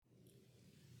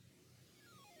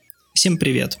Всем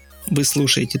привет! Вы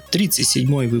слушаете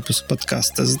 37-й выпуск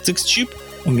подкаста ZXC037.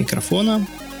 У микрофона,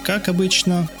 как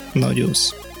обычно,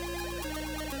 Нодиус.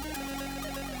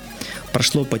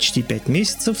 Прошло почти 5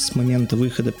 месяцев с момента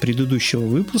выхода предыдущего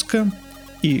выпуска,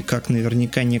 и, как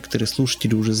наверняка некоторые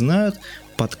слушатели уже знают,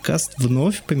 подкаст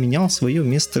вновь поменял свое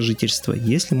место жительства,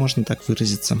 если можно так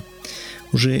выразиться.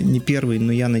 Уже не первый,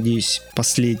 но я надеюсь,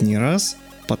 последний раз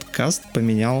подкаст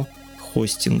поменял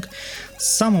хостинг.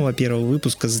 С самого первого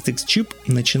выпуска ZXC037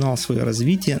 начинал свое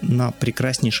развитие на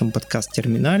прекраснейшем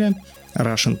подкаст-терминале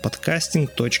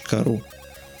russianpodcasting.ru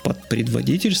под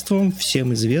предводительством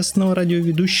всем известного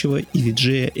радиоведущего и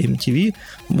виджея MTV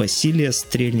Василия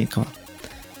Стрельникова.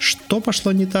 Что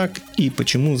пошло не так и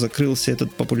почему закрылся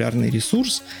этот популярный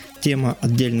ресурс – тема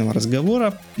отдельного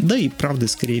разговора, да и правды,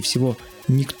 скорее всего,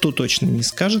 никто точно не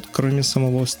скажет, кроме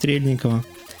самого Стрельникова.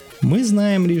 Мы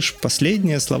знаем лишь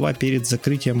последние слова перед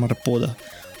закрытием арпода.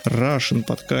 Russian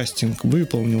Podcasting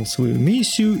выполнил свою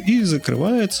миссию и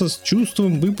закрывается с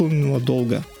чувством выполненного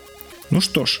долга. Ну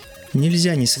что ж,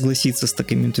 нельзя не согласиться с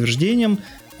таким утверждением.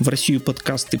 В Россию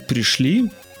подкасты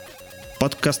пришли,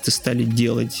 подкасты стали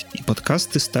делать и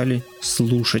подкасты стали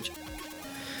слушать.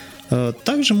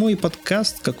 Также мой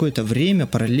подкаст какое-то время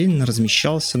параллельно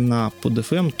размещался на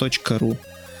podfm.ru.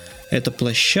 Это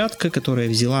площадка, которая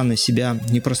взяла на себя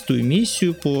непростую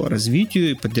миссию по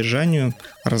развитию и поддержанию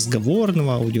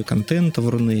разговорного аудиоконтента в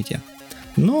Рунете.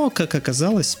 Но, как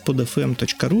оказалось,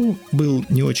 podfm.ru был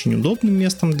не очень удобным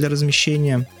местом для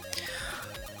размещения.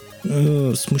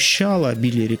 Смущало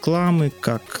обилие рекламы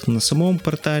как на самом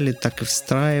портале, так и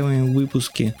встраиваемые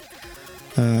выпуски.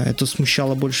 Это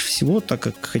смущало больше всего, так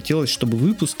как хотелось, чтобы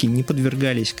выпуски не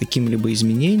подвергались каким-либо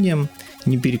изменениям,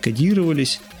 не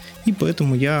перекодировались. И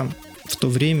поэтому я в то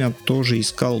время тоже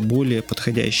искал более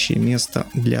подходящее место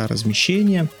для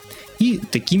размещения. И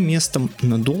таким местом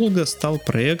надолго стал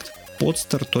проект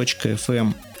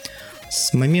podster.fm.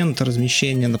 С момента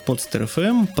размещения на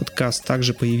podster.fm подкаст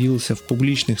также появился в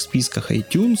публичных списках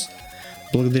iTunes.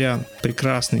 Благодаря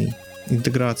прекрасной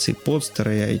интеграции Podster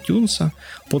и iTunes,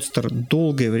 Podster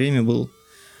долгое время был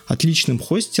отличным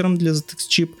хостером для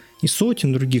ZXC037 и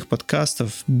сотен других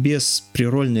подкастов без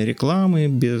прерольной рекламы,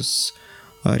 без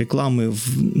рекламы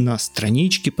на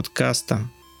страничке подкаста,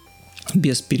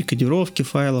 без перекодировки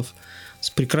файлов, с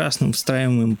прекрасным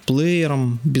встраиваемым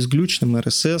плеером, безглючным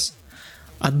RSS.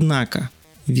 Однако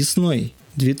весной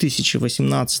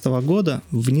 2018 года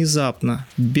внезапно,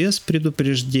 без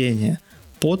предупреждения,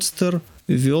 Podster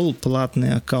ввел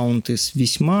платные аккаунты с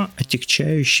весьма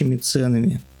отягчающими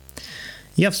ценами.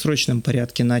 Я в срочном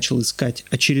порядке начал искать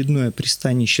очередное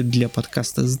пристанище для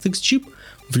подкаста ZXC037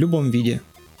 в любом виде,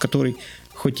 который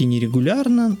хоть и не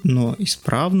регулярно, но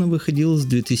исправно выходил с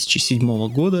 2007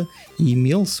 года и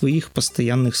имел своих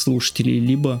постоянных слушателей,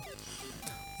 либо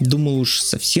думал уж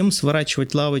совсем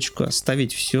сворачивать лавочку,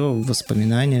 оставить все в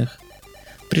воспоминаниях.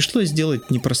 Пришлось сделать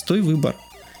непростой выбор: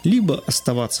 либо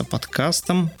оставаться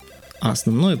подкастом, а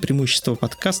основное преимущество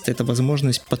подкаста – это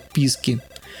возможность подписки,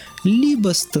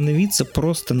 либо становиться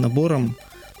просто набором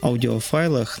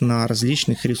аудиофайлов на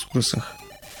различных ресурсах.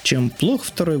 Чем плох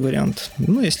второй вариант?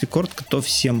 Если коротко, то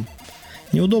всем.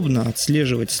 Неудобно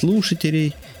отслеживать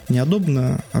слушателей,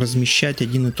 неудобно размещать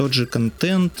один и тот же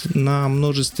контент на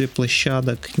множестве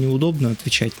площадок, неудобно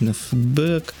отвечать на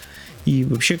фидбэк и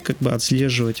вообще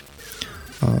отслеживать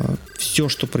все,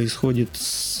 что происходит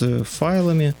с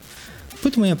файлами.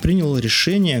 Поэтому я принял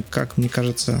решение, как мне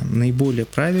кажется, наиболее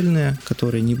правильное,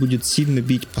 которое не будет сильно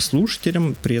бить по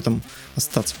слушателям, при этом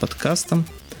остаться подкастом,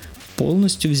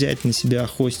 полностью взять на себя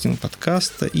хостинг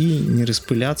подкаста и не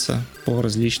распыляться по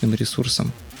различным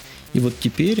ресурсам. И вот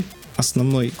теперь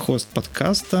основной хост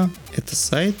подкаста – это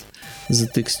сайт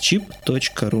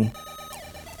ZXC037.ru.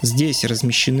 Здесь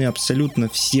размещены абсолютно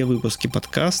все выпуски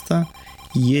подкаста,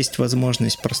 есть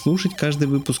возможность прослушать каждый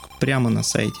выпуск прямо на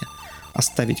сайте,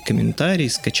 оставить комментарий,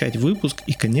 скачать выпуск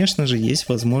и, конечно же, есть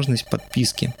возможность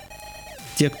подписки.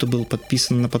 Те, кто был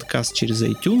подписан на подкаст через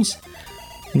iTunes,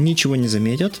 ничего не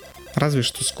заметят, разве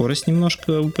что скорость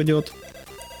немножко упадет.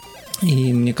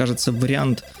 И мне кажется,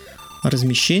 вариант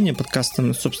размещения подкаста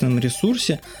на собственном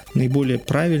ресурсе наиболее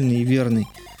правильный и верный.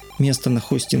 Места на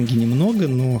хостинге немного,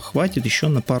 но хватит еще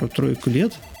на пару-тройку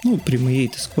лет, при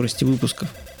моей-то скорости выпусков.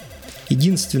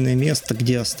 Единственное место,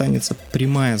 где останется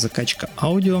прямая закачка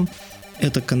аудио,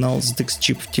 это канал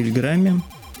ZXC037 в Телеграме.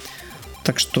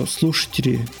 Так что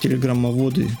слушатели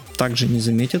телеграммоводы также не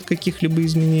заметят каких-либо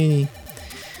изменений.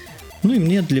 И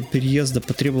мне для переезда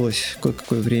потребовалось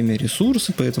кое-какое время и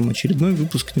ресурсы, поэтому очередной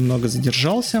выпуск немного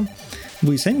задержался.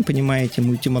 Вы сами понимаете,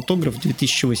 мультиматограф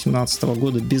 2018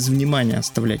 года без внимания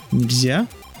оставлять нельзя.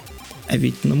 А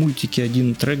ведь на мультике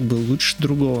один трек был лучше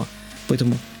другого.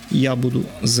 Поэтому я буду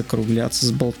закругляться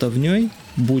с болтовней.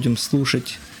 Будем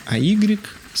слушать AY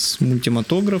с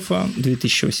мультиматографа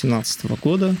 2018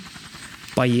 года.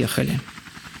 Поехали.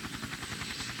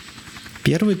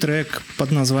 Первый трек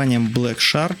под названием Black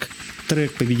Shark.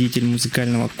 Трек-победитель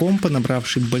музыкального компа,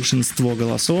 набравший большинство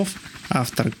голосов.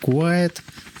 Автор Quiet.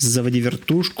 Заводи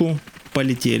вертушку.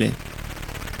 Полетели.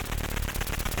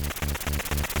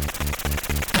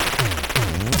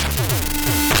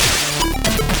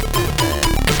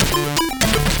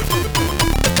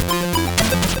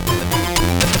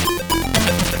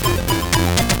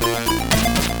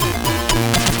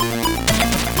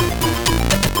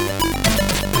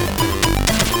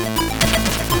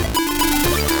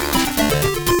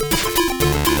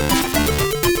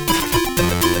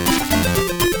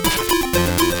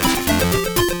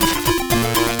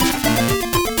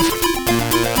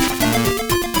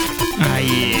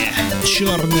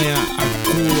 Черная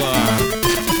акула.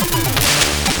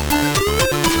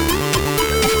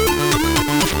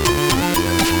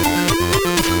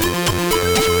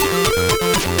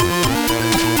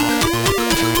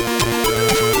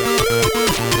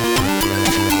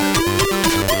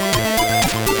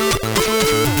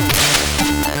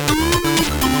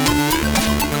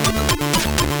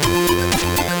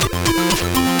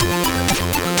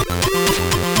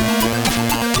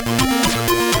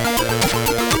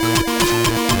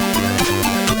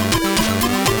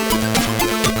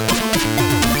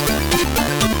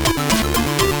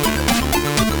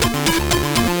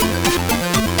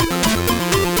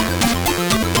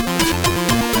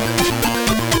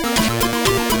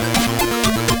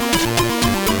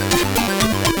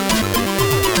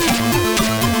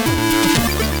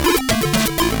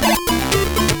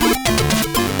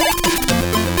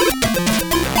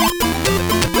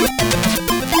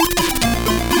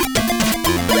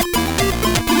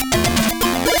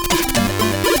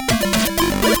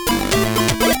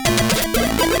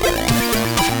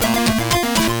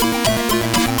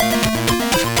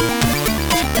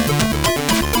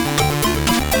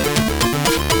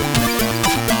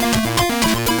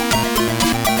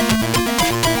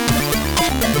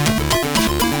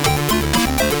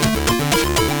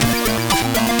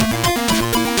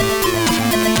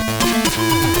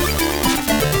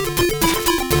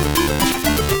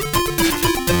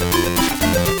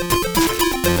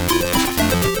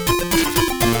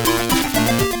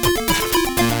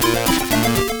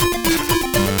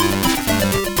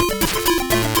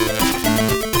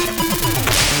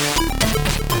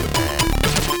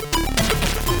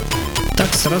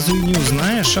 Сразу и не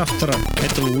узнаешь автора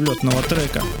этого улетного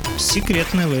трека.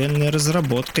 Секретная военная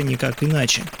разработка, никак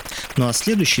иначе. Ну а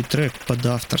следующий трек под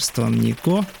авторством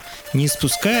Нико не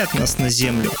спускает нас на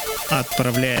землю, а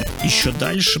отправляет еще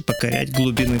дальше покорять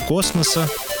глубины космоса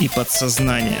и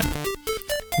подсознания.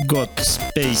 God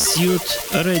Space Suit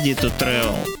Ready to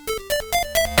Travel.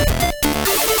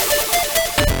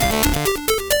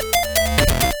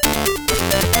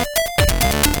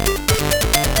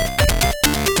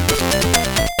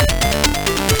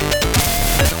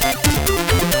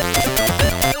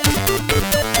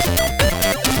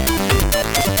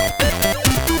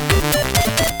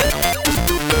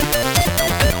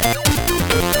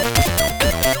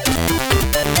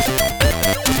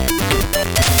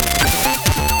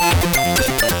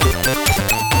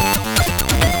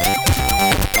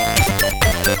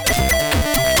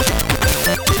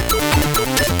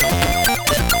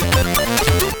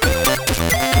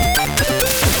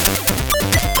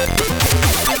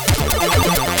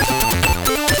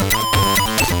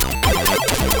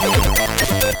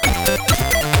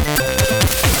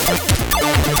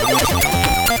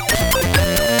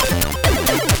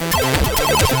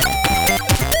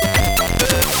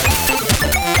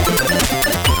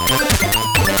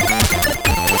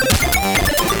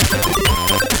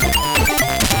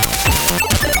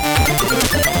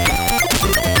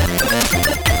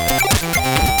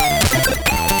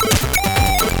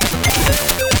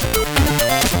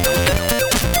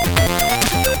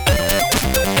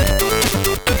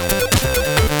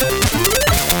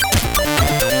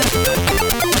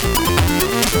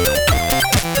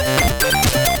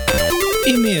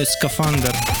 Имею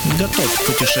скафандр, готов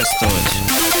путешествовать.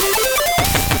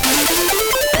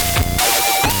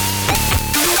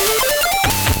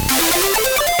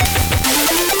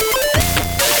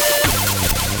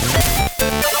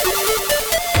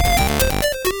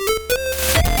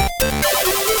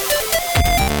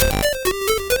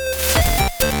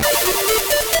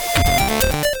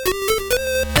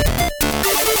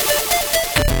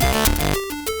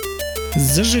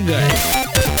 Зажигай.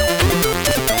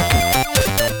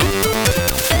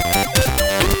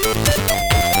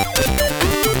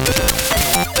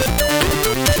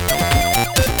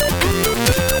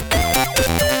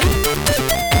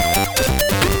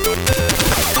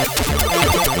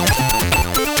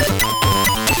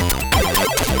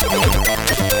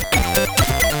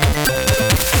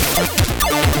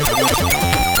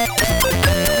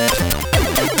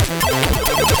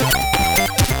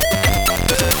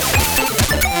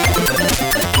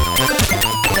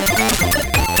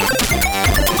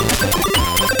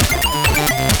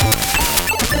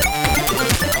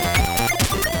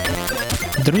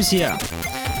 Друзья,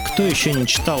 кто еще не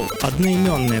читал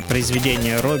одноименное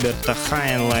произведение Роберта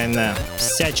Хайнлайна,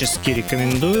 всячески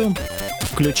рекомендую.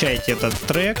 Включайте этот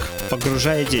трек,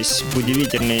 погружайтесь в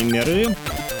удивительные миры.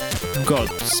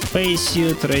 God,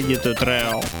 Spacesuit Ready to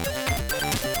Travel.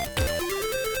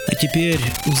 А теперь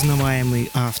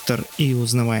узнаваемый автор и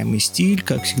узнаваемый стиль,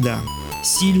 как всегда,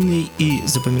 сильный и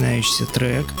запоминающийся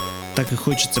трек. Так и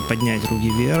хочется поднять руки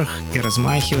вверх и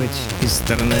размахивать из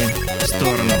стороны в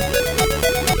сторону.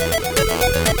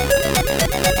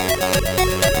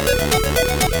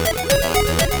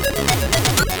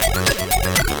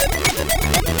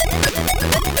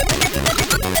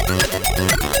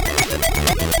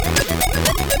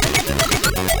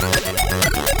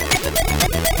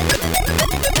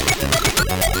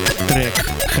 Трек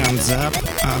Hands Up,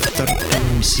 автор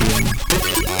MCM.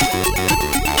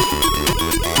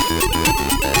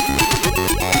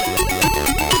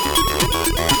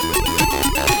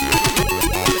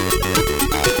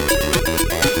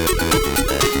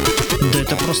 Да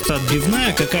это просто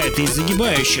отбивная какая-то из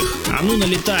загибающих. А ну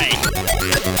налетай!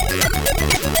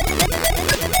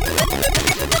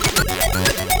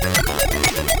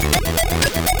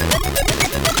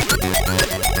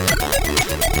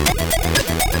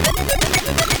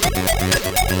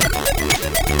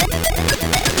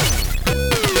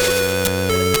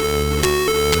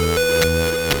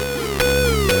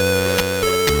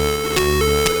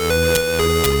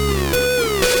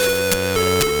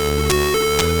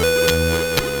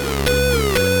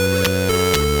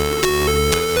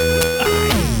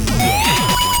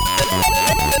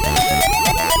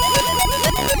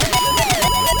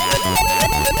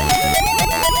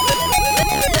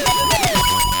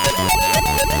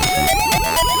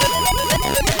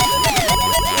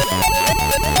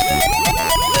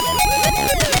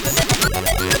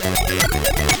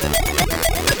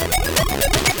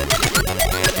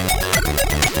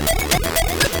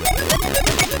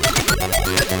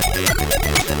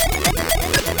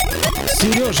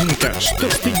 Сереженька, что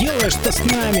ж ты делаешь-то с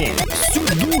нами? Всю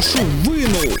душу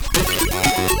вынул!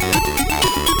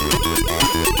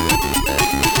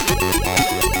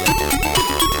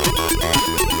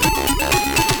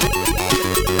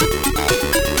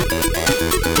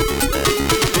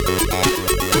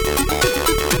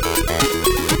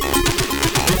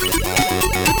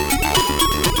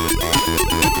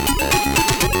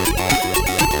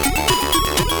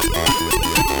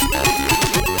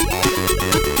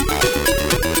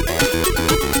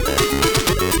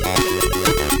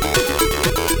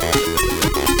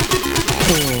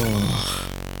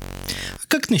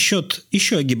 Насчет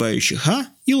еще огибающих, а,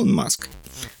 Илон Маск?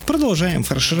 Продолжаем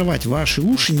фаршировать ваши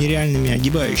уши нереальными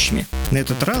огибающими. На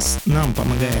этот раз нам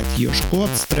помогает Ёж-кот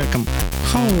с треком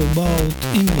How About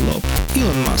Envelope,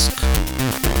 Илон Маск.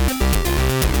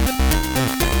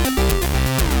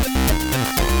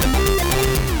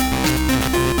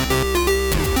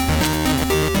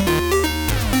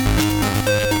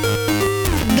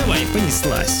 Давай,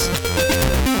 понеслась.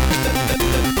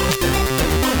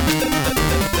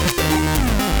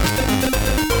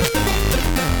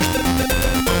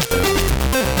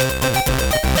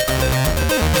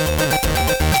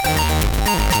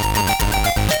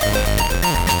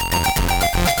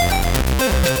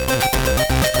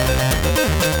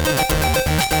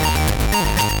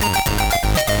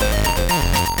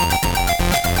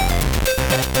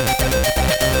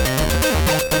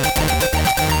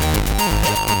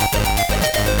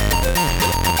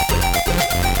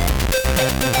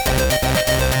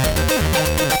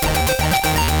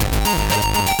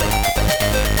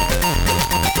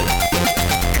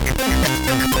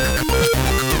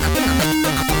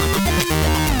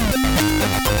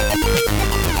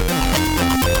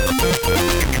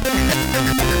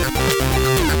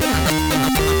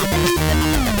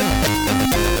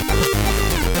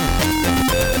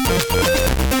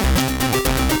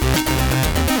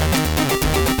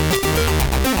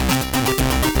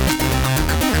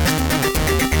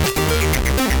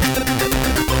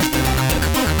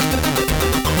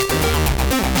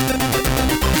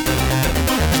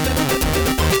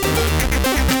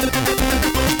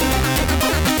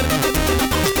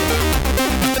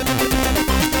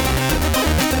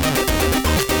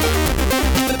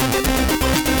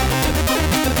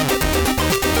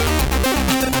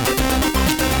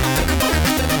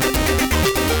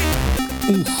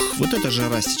 Вот это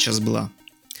жара сейчас была.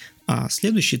 А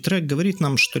следующий трек говорит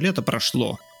нам, что лето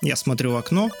прошло. Я смотрю в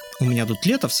окно, у меня тут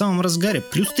лето в самом разгаре,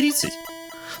 плюс 30.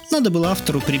 Надо было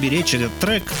автору приберечь этот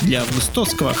трек для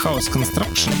августовского House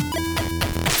Construction.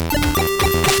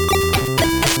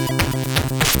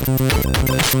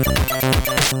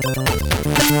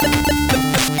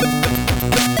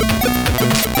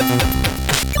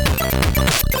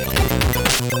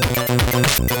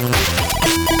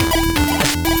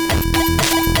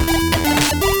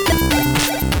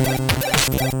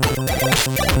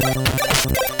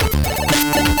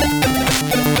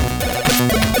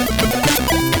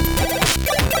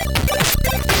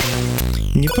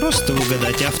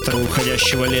 благодать автора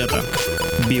уходящего лета.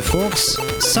 B-Fox,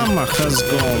 Summer Has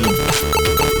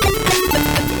Gone.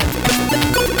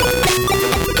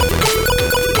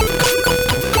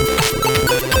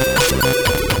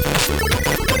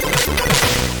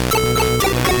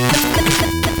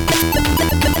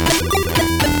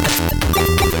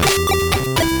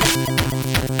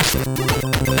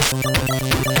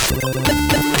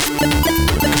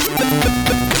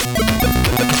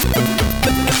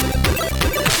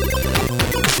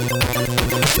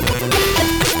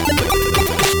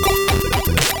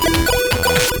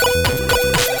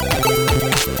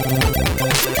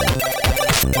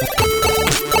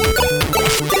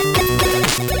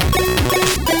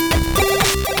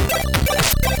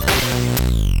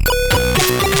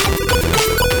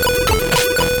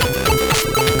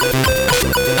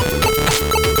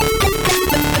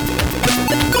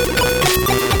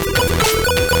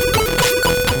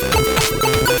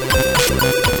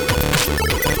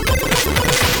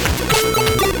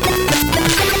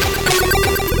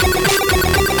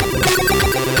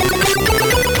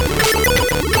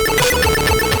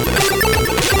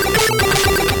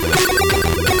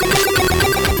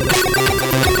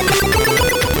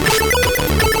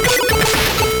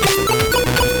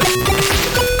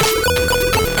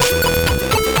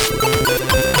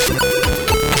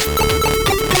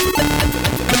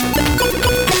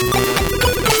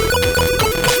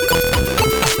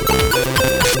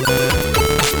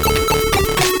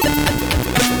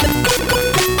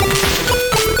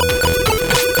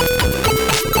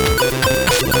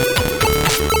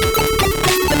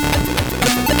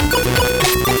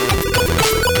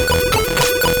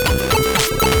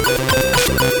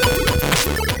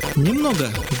 Немного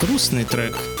грустный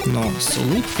трек, но с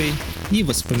улыбкой и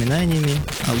воспоминаниями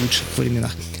о лучших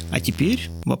временах. А теперь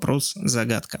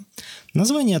вопрос-загадка.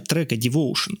 Название трека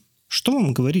Devotion. Что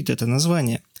вам говорит это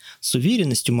название? С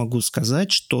уверенностью могу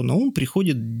сказать, что на ум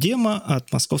приходит демо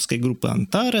от московской группы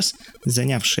Antares,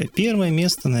 занявшая первое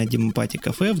место на Демопати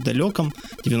кафе в далеком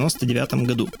 99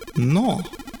 году. Но...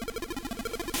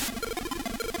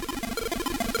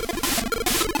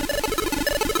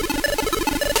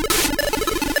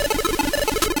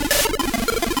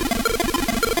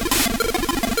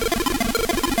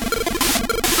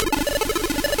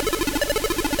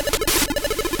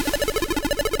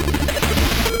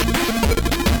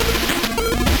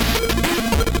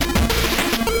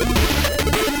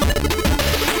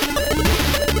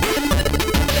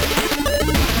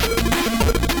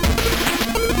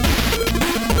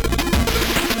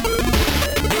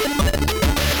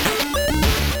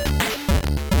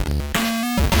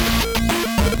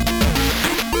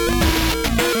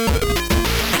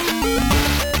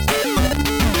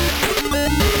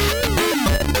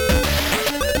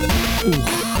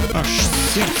 аж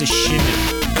сердце щемит.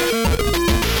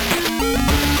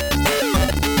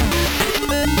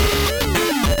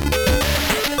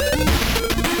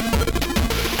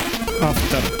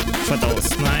 Автор Fatal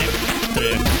Snipe,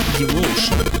 трек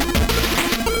Devotion.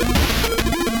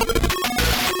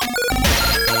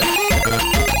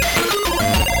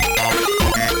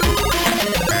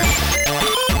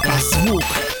 А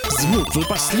звук, вы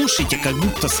послушайте, как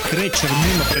будто скретчер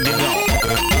мимо пробегал.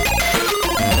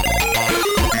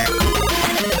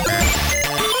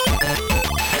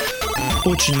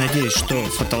 Очень надеюсь, что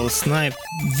Fatal Snipe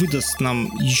выдаст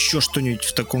нам еще что-нибудь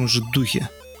в таком же духе.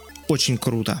 Очень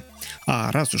круто.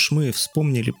 А раз уж мы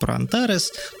вспомнили про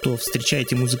Antares, то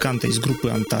встречайте музыканта из группы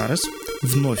Antares,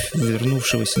 вновь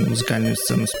вернувшегося на музыкальную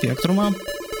сцену Спектрума,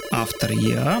 автор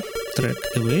EA, трек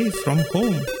Away From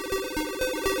Home.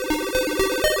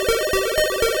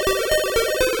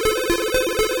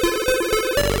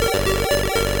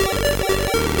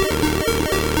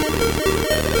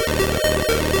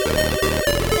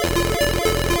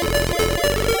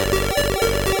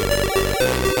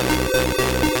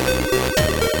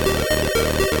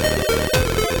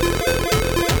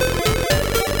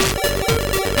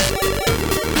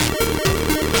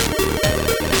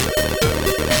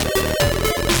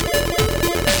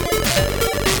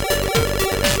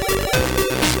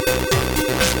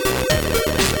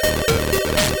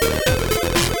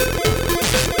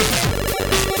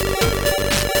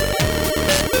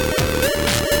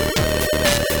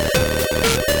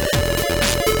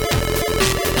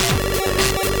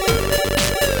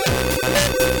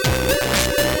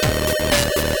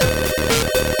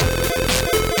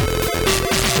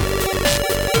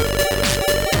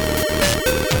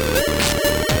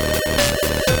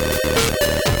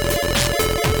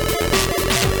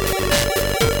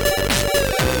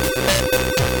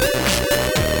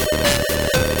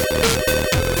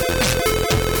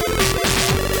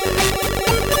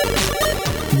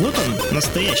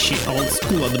 Настоящий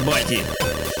олдскул от бати.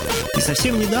 И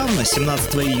совсем недавно,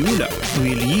 17 июля, у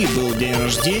Ильи был день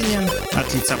рождения.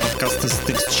 От лица подкаста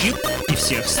ZXC037 и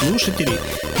всех слушателей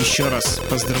еще раз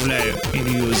поздравляю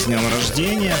Илью с днем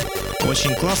рождения.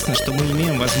 Очень классно, что мы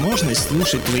имеем возможность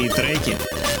слушать твои треки.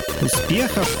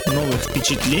 Успехов, новых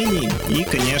впечатлений и,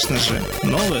 конечно же,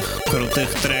 новых крутых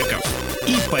треков.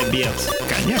 И побед!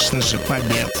 Конечно же,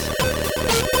 побед!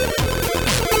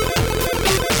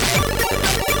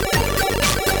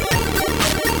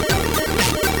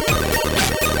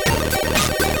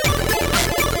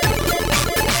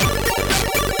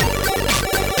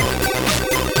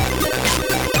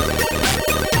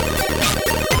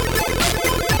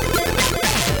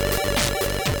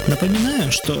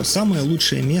 Напоминаю, что самое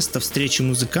лучшее место встречи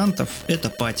музыкантов –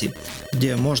 это пати,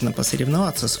 где можно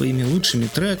посоревноваться своими лучшими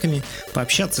треками,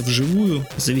 пообщаться вживую,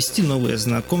 завести новые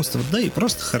знакомства, да и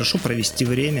просто хорошо провести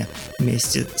время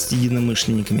вместе с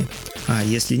единомышленниками. А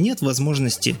если нет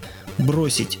возможности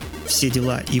бросить все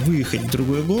дела и выехать в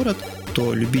другой город,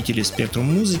 то любители спектрум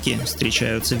музыки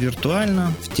встречаются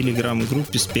виртуально в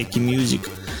телеграм-группе Specky Music.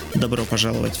 Добро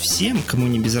пожаловать всем, кому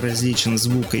не безразличен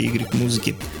звук и игры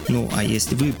музыки. Ну а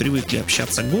если вы привыкли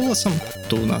общаться голосом,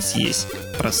 то у нас есть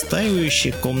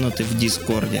простаивающие комнаты в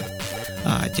Дискорде.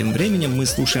 А тем временем мы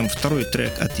слушаем второй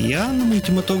трек от Я на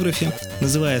мультиматографе.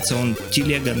 Называется он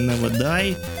 «Телега Never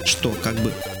Die», что как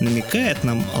бы намекает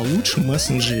нам о лучшем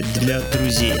мессенджере для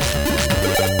друзей.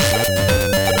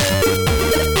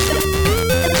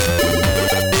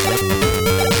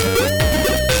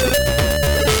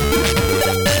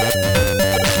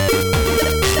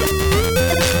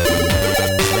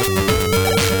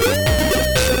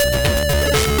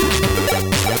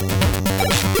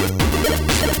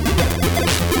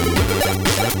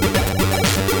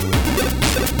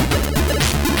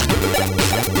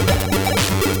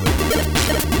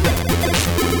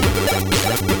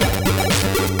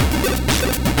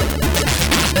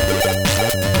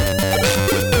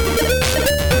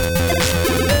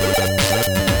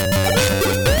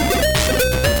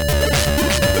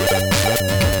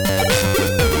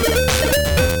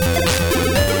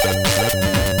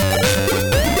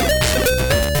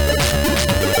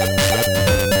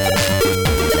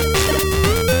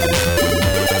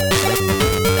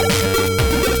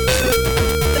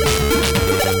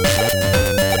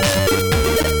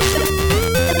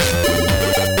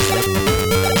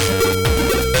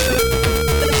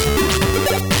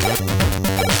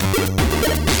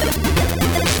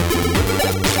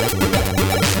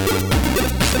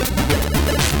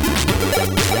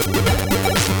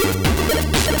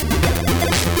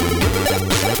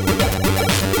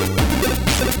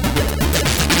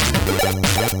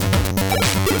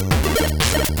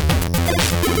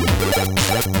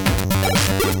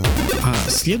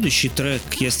 Следующий трек,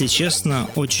 если честно,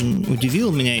 очень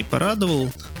удивил меня и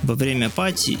порадовал во время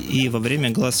пати и во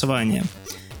время голосования.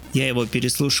 Я его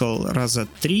переслушал раза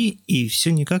 3 и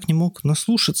все никак не мог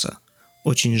наслушаться.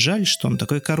 Очень жаль, что он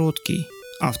такой короткий.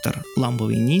 Автор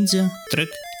Ламповый ниндзя,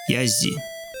 трек Яззи.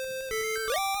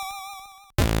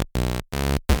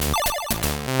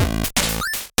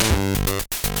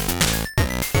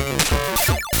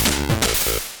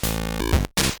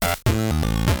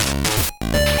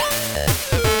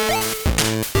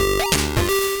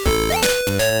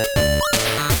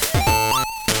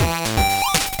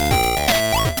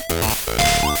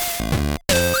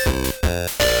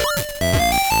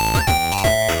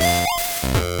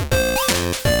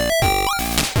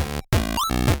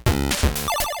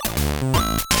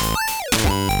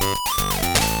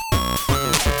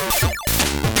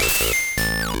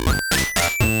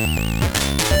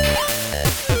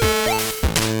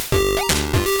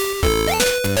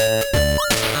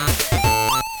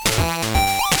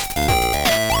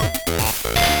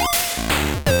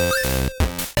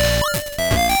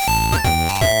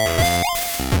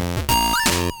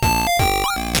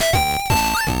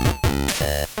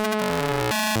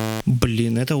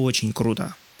 Блин, это очень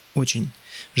круто. Очень.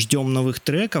 Ждем новых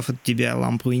треков от тебя,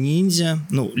 Ламповый ниндзя.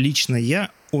 Ну, лично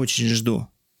я очень жду.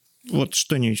 Вот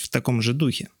что-нибудь в таком же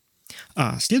духе.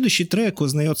 А следующий трек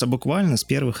узнается буквально с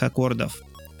первых аккордов.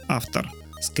 Автор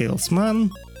Scalesman,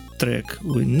 трек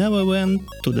We Never Went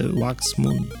to the Wax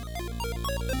Moon.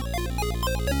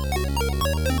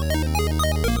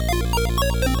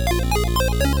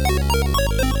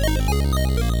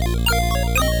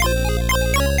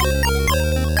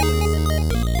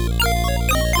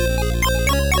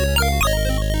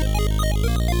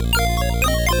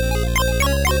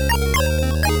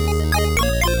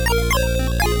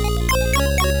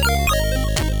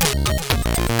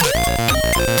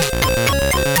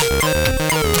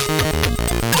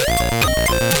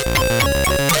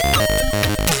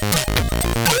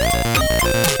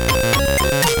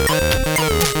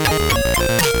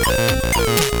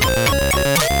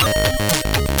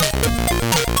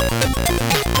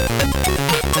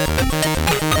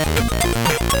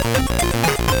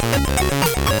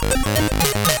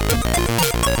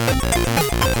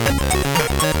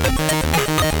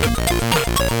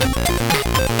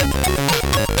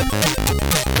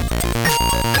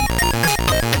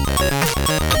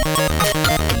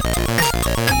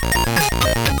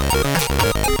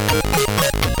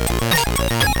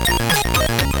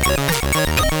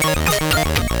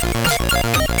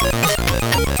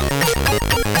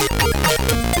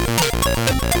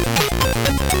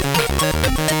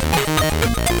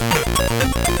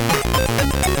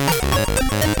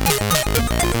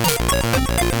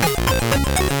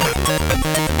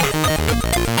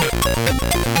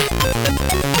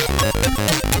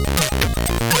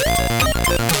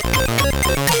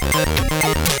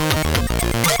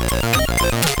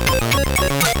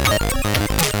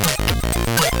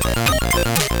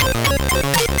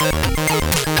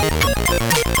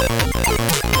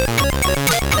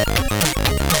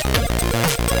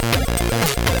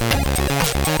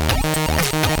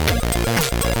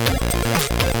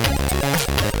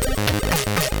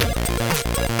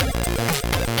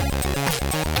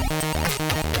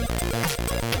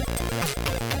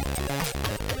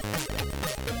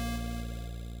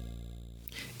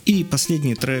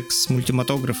 последний трек с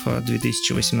мультиматографа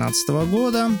 2018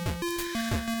 года.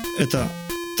 Это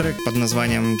трек под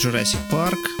названием Jurassic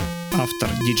Park, автор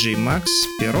DJ Max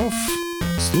Перов.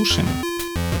 Слушаем.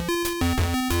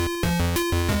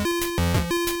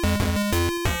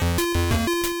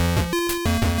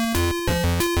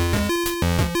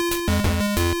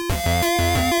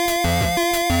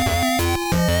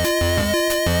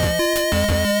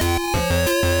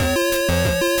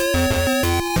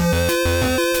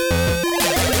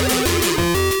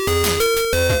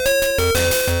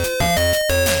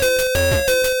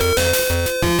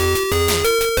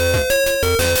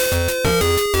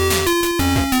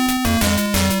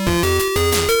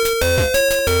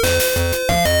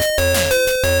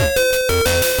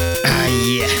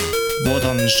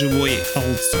 Живой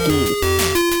олдскул.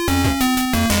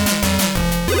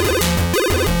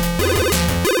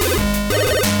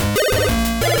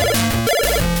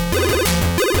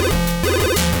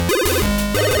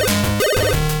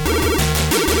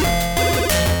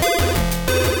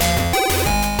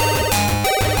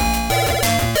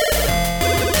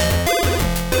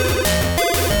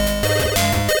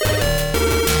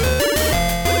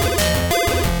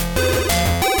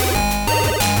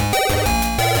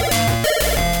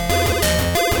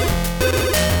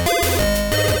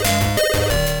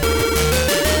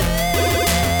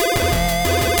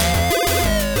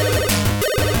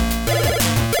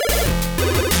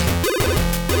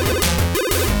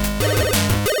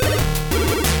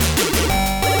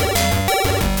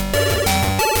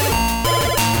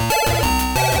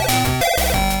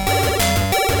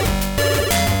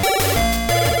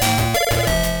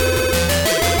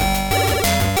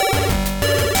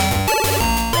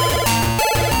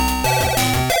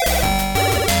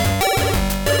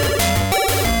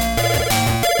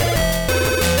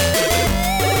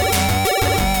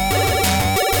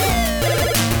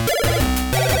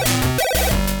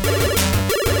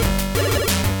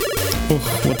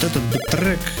 Ох, вот этот бы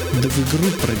трек, да в игру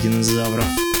про динозавров.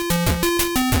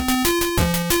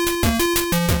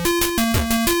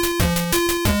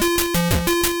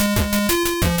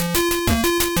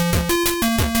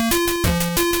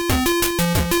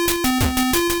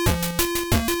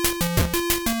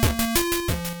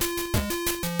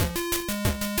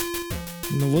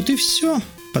 Ну вот и все.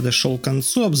 Подошел к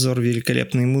концу обзор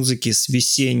великолепной музыки с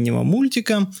весеннего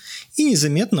мультика, и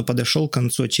незаметно подошел к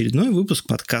концу очередной выпуск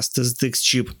подкаста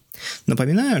ZXC037.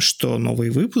 Напоминаю, что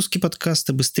новые выпуски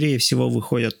подкаста быстрее всего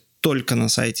выходят только на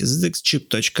сайте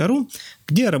ZXC037.ru,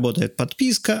 где работает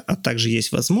подписка, а также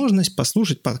есть возможность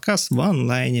послушать подкаст в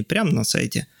онлайне прямо на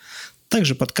сайте.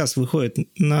 Также подкаст выходит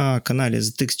на канале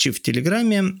ZXC037 в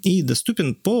Телеграме и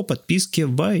доступен по подписке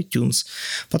в iTunes.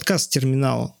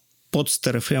 Подкаст-терминал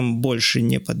Podster FM больше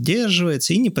не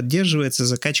поддерживается и не поддерживается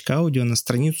закачка аудио на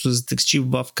страницу ZXC037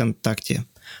 во ВКонтакте.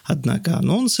 Однако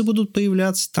анонсы будут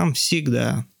появляться там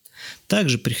всегда.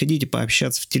 Также приходите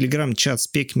пообщаться в телеграм-чат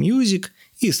Spec Music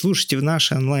и слушайте в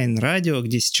наше онлайн-радио,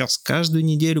 где сейчас каждую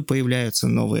неделю появляются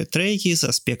новые треки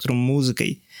со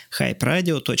спектрум-музыкой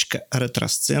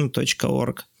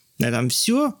hyperadio.retroscene.org. На этом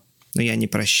все, но я не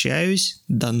прощаюсь.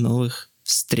 До новых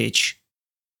встреч!